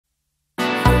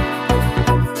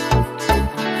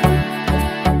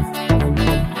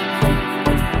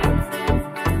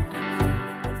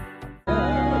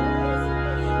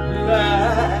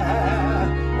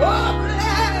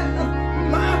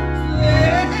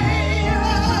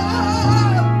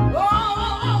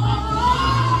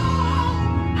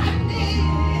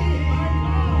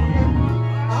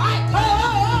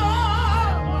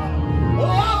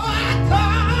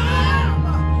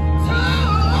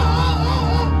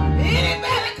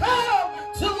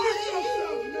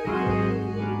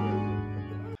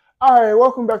All right,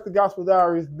 welcome back to Gospel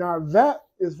Diaries. Now that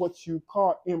is what you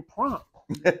call impromptu.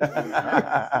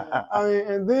 I mean,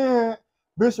 and then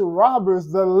Bishop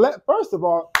Rodgers, first of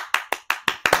all,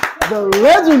 the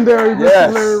legendary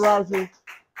Bishop Larry Rodgers,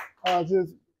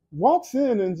 just walks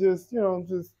in and just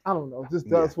I don't know, just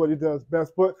does what he does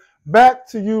best. But back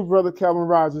to you, Brother Calvin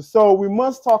Rodgers. So we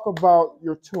must talk about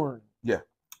your touring. Yeah.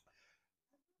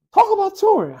 Talk about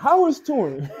touring. How is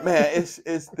touring? Man, this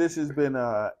has been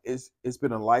it's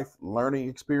been a life learning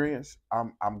experience.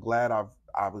 I'm glad I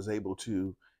was able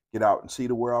to get out and see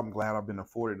the world. I'm glad I've been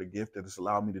afforded a gift that has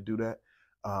allowed me to do that.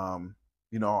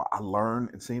 I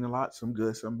learned and seen a lot, some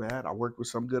good, some bad. I worked with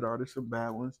some good artists, some bad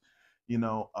ones,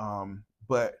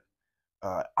 but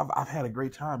I've had a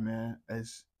great time, man.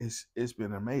 It's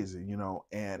been amazing,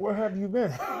 And where have you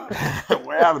been?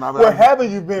 Where haven't I been? Where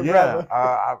haven't you been, brother?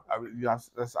 Yeah,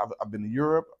 I've been to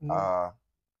Europe. Mm-hmm.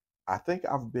 I think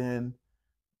I've been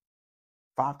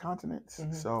 5 continents.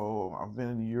 Mm-hmm. So I've been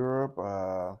in Europe.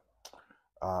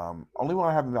 Only one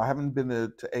I haven't been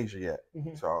to Asia yet.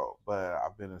 Mm-hmm. So, but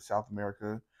I've been in South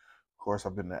America. Of course,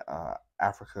 I've been to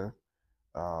Africa,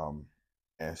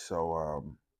 and so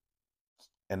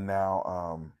and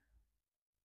now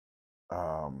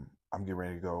I'm getting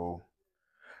ready to go.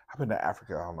 I've been to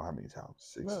Africa. I don't know how many times,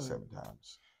 6 or 7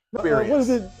 times. What is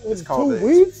it? It's called 2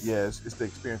 weeks. Yeah, it's the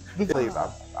experience.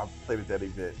 I've played at that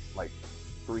event like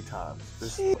 3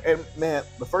 times. And man,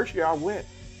 the first year I went,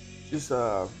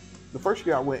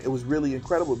 it was really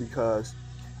incredible because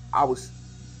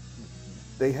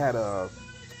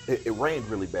it rained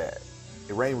really bad.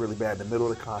 It rained really bad in the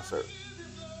middle of the concert.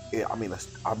 I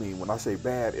mean, when I say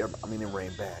bad, I mean it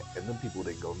rained bad, and them people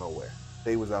didn't go nowhere.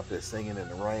 They was out there singing in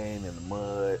the rain, in the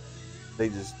mud. They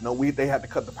just they had to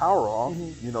cut the power off,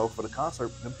 for the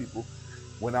concert. Them people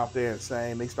went out there and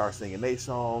sang. They started singing their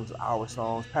songs, our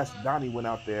songs. Pastor Donnie went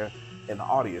out there in the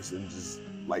audience and just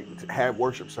had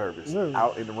worship service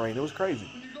out in the rain. It was crazy.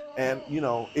 And,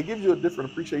 it gives you a different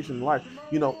appreciation in life.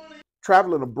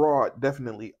 Traveling abroad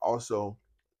definitely also,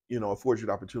 affords you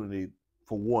the opportunity,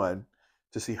 for one,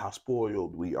 to see how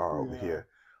spoiled we are over here.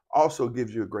 Also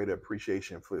gives you a greater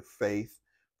appreciation for faith,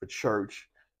 for church.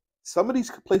 Some of these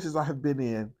places I have been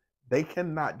in, they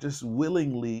cannot just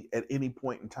willingly at any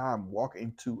point in time walk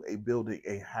into a building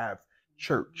and have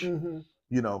church. Mm-hmm.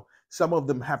 Some of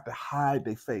them have to hide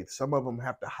their faith. Some of them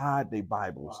have to hide their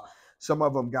Bibles. Wow. Some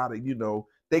of them gotta,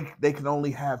 they can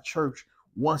only have church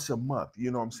once a month.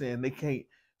 You know what I'm saying? They can't.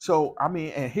 So I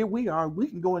mean, and here we are. We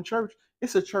can go in church.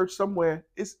 It's a church somewhere.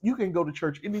 You can go to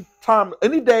church any time,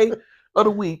 any day of the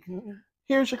week.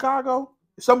 Here in Chicago,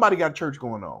 somebody got church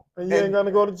going on, and you ain't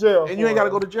gonna go to jail. And you ain't got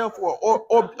to go to jail for it,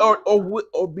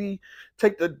 or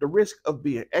take the risk of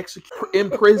being executed in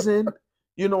prison.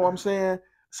 You know what I'm saying?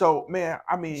 So man,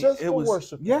 I mean, just it was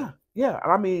worship. Yeah.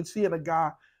 And I mean, seeing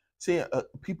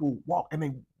people walk, and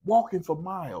they walking for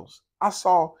miles. I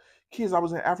saw kids. I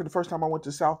was in Africa the first time I went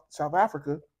to South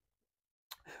Africa.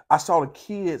 I saw the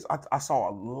kids. I saw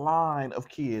a line of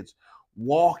kids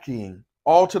walking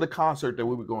all to the concert that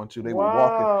we were going to. They were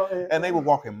walking, and they were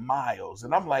walking miles.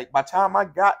 And I'm like, by the time I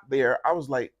got there, I was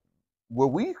like, where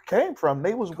we came from,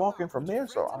 they was walking from there.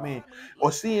 So I mean,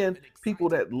 or seeing people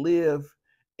that live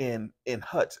in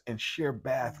huts and share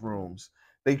bathrooms.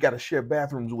 They got to share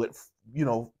bathrooms with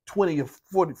 20 or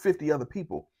 40, 50 other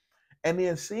people, and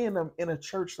then seeing them in a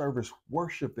church service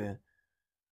worshiping,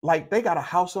 like they got a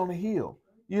house on a hill.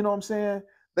 You know what I'm saying?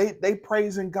 They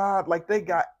praising God like they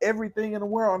got everything in the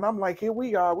world. And I'm like, here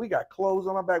we are. We got clothes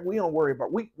on our back. We don't worry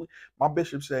about my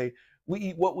bishop say, we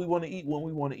eat what we want to eat when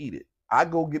we want to eat it. I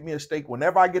go get me a steak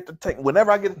whenever I get the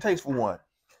taste for one.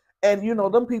 And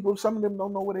them people, some of them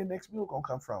don't know where their next meal gonna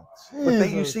come from. Jesus. But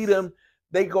then you see them,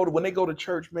 when they go to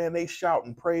church, man, they shout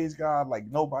and praise God like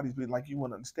nobody's been, like you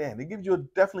wouldn't understand.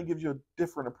 It definitely gives you a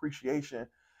different appreciation,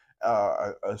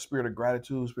 a spirit of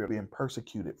gratitude, spirit of being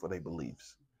persecuted for their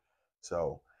beliefs.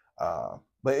 So,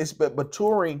 but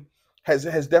touring has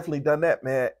definitely done that,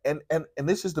 man. And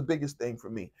this is the biggest thing for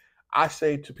me. I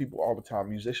say to people all the time,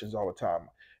 musicians all the time.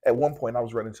 At one point, I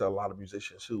was running into a lot of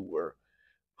musicians who were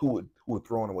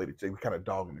throwing away they were kind of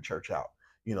dogging the church out.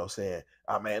 Saying,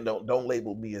 "Oh man, don't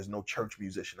label me as no church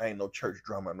musician. I ain't no church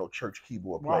drummer, no church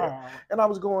keyboard player." Wow. And I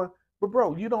was going, but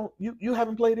bro, you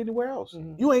haven't played anywhere else.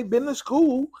 Mm-hmm. You ain't been to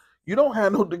school. You don't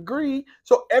have no degree.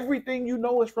 So everything you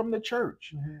know is from the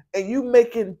church. Mm-hmm. And you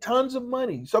making tons of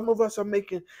money. Some of us are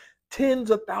making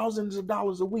tens of thousands of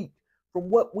dollars a week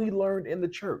from what we learned in the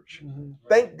church. Mm-hmm.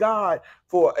 Thank God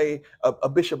for a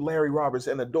Bishop Larry Rodgers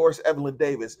and a Doris Evelyn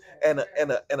Davis and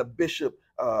a Bishop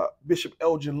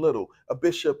Elgin Little, a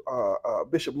Bishop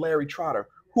Larry Trotter,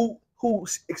 who who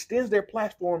extends their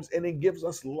platforms and then gives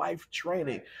us life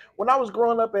training. When I was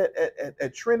growing up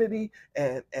at Trinity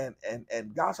and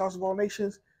God's House of All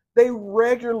Nations, they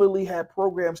regularly had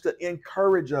programs to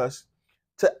encourage us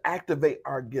to activate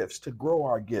our gifts, to grow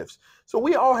our gifts. So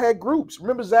we all had groups.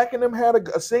 Remember, Zach and them had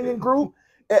a singing group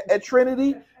at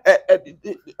Trinity, at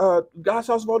God's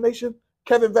House of All Nations.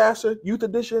 Kevin Vassar, Youth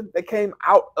Edition, that came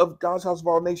out of God's House of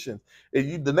All Nations.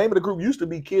 The name of the group used to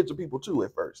be Kids or People Too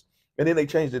at first. And then they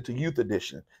changed it to Youth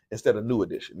Edition instead of New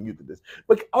Edition, Youth Edition.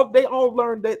 But they all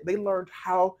learned that. They learned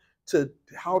how to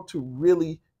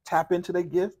really tap into their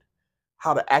gift,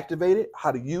 how to activate it,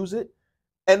 how to use it.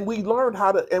 And we learned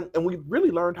how to, and we really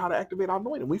learned how to activate our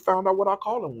anointing. We found out what our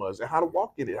calling was and how to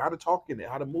walk in it, how to talk in it,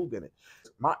 how to move in it.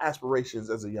 My aspirations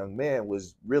as a young man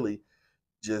was really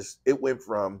it went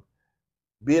from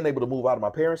being able to move out of my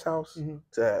parents' house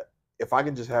to, if I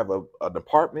can just have an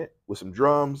apartment with some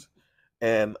drums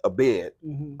and a bed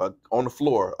on the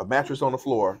floor, a mattress on the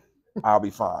floor, I'll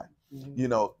be fine. You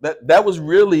know, that was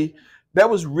really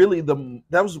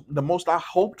the most I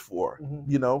hoped for.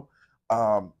 You know,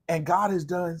 and God has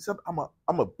done something.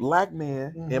 I'm a black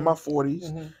man in my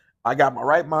 40s. I got my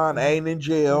right mind. I ain't in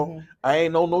jail. I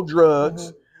ain't on no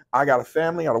drugs. I got a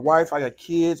family. I got a wife. I got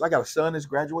kids. I got a son that's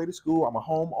graduated school. I'm a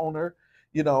homeowner.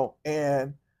 You know,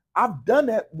 and I've done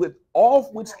that with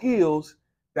skills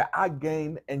that I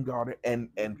gained and garnered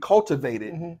and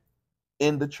cultivated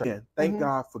in the church. Thank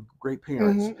God for great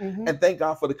parents, and thank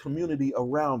God for the community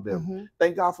around them.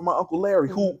 Thank God for my Uncle Larry,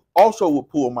 who also would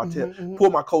pull my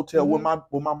coattail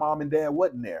when my mom and dad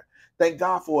wasn't there. Thank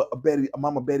God for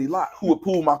Mama Betty Lott, who would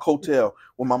pull my coattail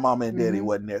when my mama and daddy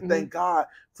wasn't there. Thank God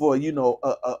for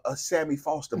a Sammy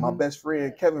Foster, my best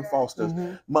friend Kevin Foster's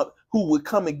mother, who would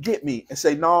come and get me and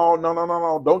say, no,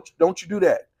 don't you do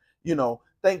that. You know,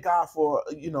 thank God for,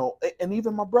 and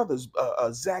even my brothers,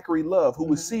 Zachary Love, who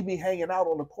would see me hanging out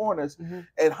on the corners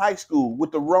at high school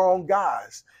with the wrong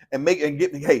guys and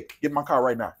get me, hey, get my car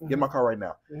right now. Get my car right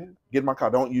now. Get my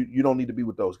car. You don't need to be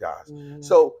with those guys.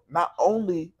 So not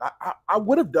only I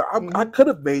would have done, I could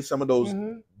have made some of those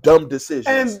dumb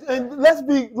decisions. And let's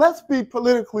be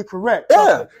politically correct.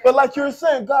 Yeah. But like you're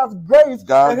saying, God's grace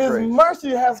and His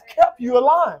mercy has kept you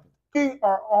alive. We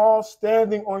are all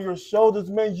standing on your shoulders,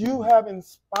 man. You have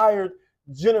inspired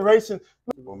generations.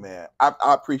 Well, man, I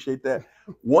appreciate that.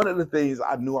 One of the things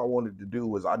I knew I wanted to do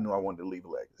was I knew I wanted to leave a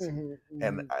legacy.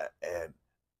 And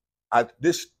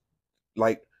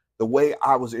like the way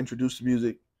I was introduced to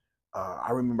music,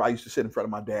 I remember I used to sit in front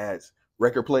of my dad's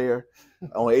record player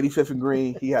on 85th and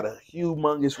Green. He had a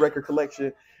humongous record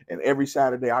collection, and every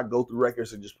Saturday I'd go through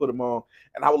records and just put them on,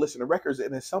 and I would listen to records.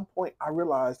 And at some point I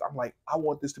realized, I'm like, I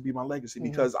want this to be my legacy,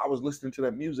 because I was listening to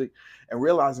that music and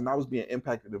realizing I was being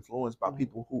impacted, influenced by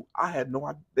people who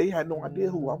they had no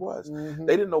idea who I was.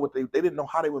 They didn't know they didn't know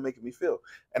how they were making me feel,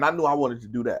 and I knew I wanted to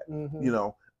do that.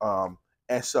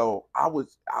 And so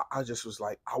I just was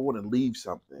like, I want to leave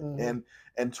something.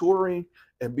 And touring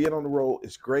and being on the road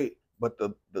is great, but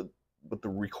the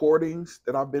recordings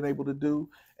that I've been able to do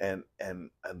and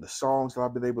the songs that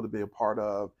I've been able to be a part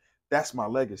of, that's my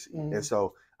legacy. And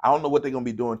so I don't know what they're gonna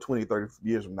be doing 20, 30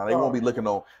 years from now. They won't be looking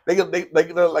on. They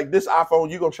like this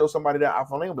iPhone. You gonna show somebody that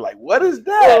iPhone? They gonna be like, "What is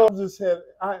that?"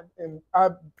 I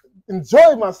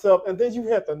enjoyed myself, and then you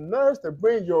had the nerves to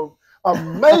bring your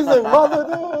amazing mother,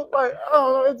 dude. Like, I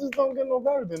don't know, it just don't get no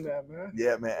better than that, man.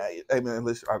 Yeah, man. Hey, man,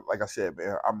 listen. Like I said,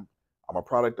 man, I'm a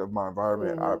product of my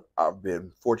environment. I've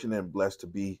been fortunate and blessed to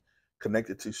be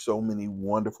connected to so many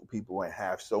wonderful people and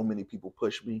have so many people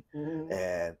push me,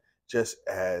 and just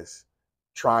as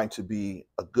trying to be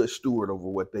a good steward over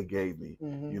what they gave me.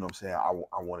 You know what I'm saying? I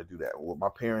want to do that. What my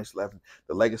parents left,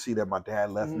 the legacy that my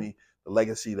dad left me, the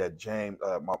legacy that James,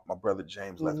 my brother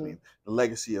James left me, the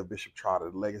legacy of Bishop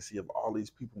Trotter, the legacy of all these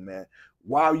people, man.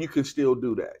 While you can still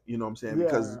do that, you know what I'm saying?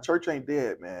 Because the church ain't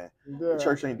dead, man. The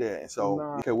church ain't dead. And so you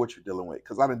don't care what you're dealing with,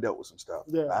 because I done dealt with some stuff.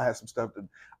 I had some stuff that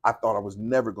I thought I was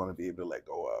never going to be able to let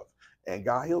go of, and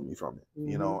God healed me from it.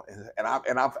 You know, and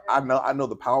I know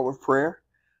the power of prayer.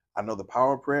 I know the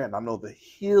power of prayer, and I know the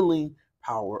healing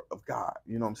power of God.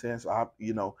 You know what I'm saying? So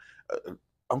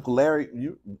Uncle Larry,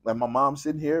 like my mom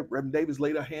sitting here, Reverend Davis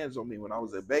laid her hands on me when I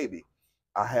was a baby.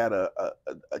 I had a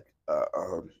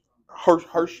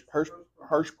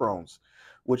Hirschsprung's,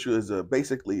 which was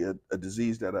basically a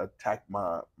disease that attacked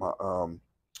my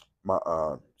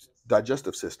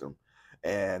digestive system,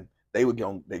 and they were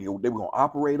gonna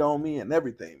operate on me and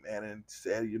everything, man, and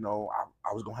said,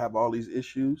 I was gonna have all these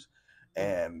issues.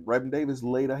 And Reverend Davis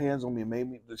laid her hands on me and made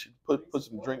me. She put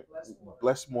some drink,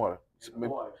 blessed water,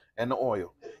 and the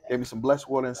oil. Gave me some blessed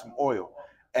water and some oil.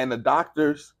 And the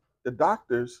doctors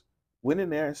went in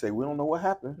there and said, we don't know what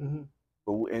happened, Mm-hmm.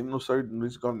 but ain't no surgery.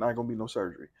 There's not gonna be no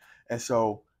surgery. And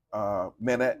so,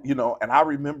 man, that, you know, and I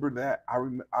remember that.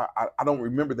 I don't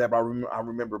remember that, but I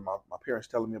remember my parents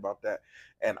telling me about that,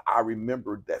 and I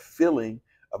remember that feeling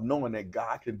of knowing that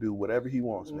God can do whatever He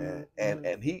wants, man.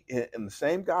 And He, and the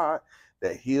same God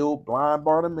that healed blind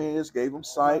Bartimaeus, gave him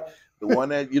sight. The one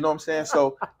that, you know what I'm saying?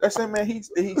 So that's saying, man,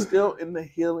 he's still in the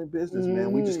healing business,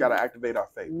 man. We just got to activate our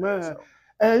faith, man. So.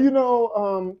 And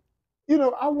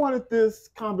I wanted this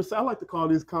conversation. I like to call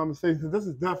these conversations. This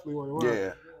is definitely what it was.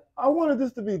 Yeah. I wanted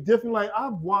this to be different. Like,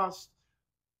 I've watched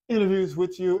interviews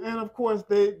with you, and of course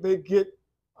they get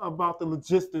about the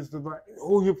logistics of like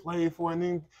who you play for, and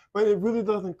then, but it really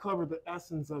doesn't cover the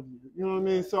essence of you. You know what I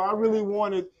mean? So I really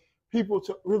wanted people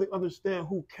to really understand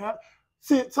who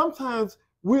see. Sometimes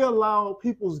we allow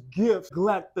people's gifts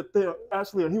neglect that they're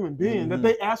actually a human being, that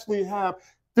they actually have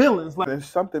feelings. Like, there's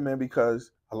something, man,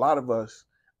 because a lot of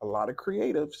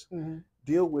creatives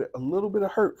deal with a little bit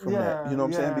of hurt from that. You know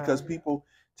what I'm saying? Because people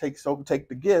take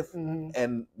the gift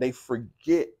and they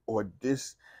forget or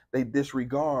they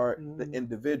disregard the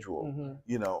individual.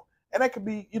 You know, and that could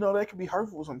be, that could be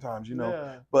hurtful sometimes. You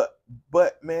know,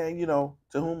 but man, to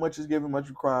whom much is given, much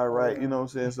required, right? You know what I'm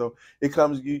saying? So it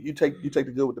comes, you take the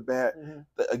good with the bad.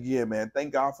 Again, man,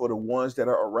 thank God for the ones that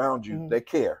are around you that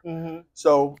care.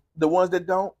 So the ones that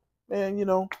don't, man,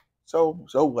 so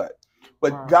what?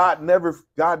 But God never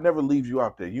leaves you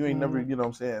out there. You ain't never, you know what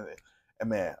I'm saying? And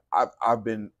man, I've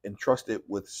been entrusted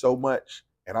with so much,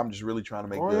 and I'm just really trying to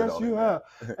make good yes, on you it. Have.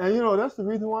 And that's the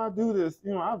reason why I do this.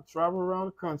 I've traveled around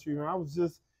the country, and I was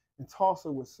just in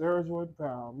Tulsa with Sarah Jordan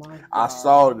Powell. I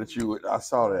saw that you would. I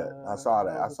saw that. I saw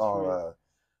that. I saw.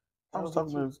 I was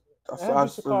talking to.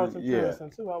 Yeah.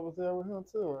 Too. I was there with him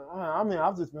too. I mean,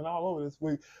 I've just been all over this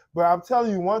week. But I'm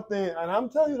telling you one thing, and I'm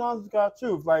telling you the honest to God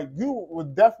truth. Like, you were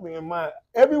definitely in mind.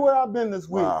 Everywhere I've been this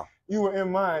week, you were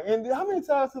in mind. And how many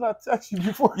times did I text you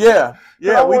before? Yeah.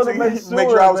 I wanted to make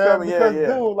sure I was coming. Because,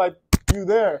 dude, like, you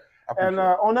there. And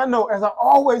on that note, as I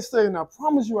always say, and I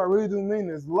promise you, I really do mean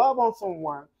this, love on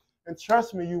someone, and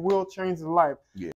trust me, you will change their life. Yeah.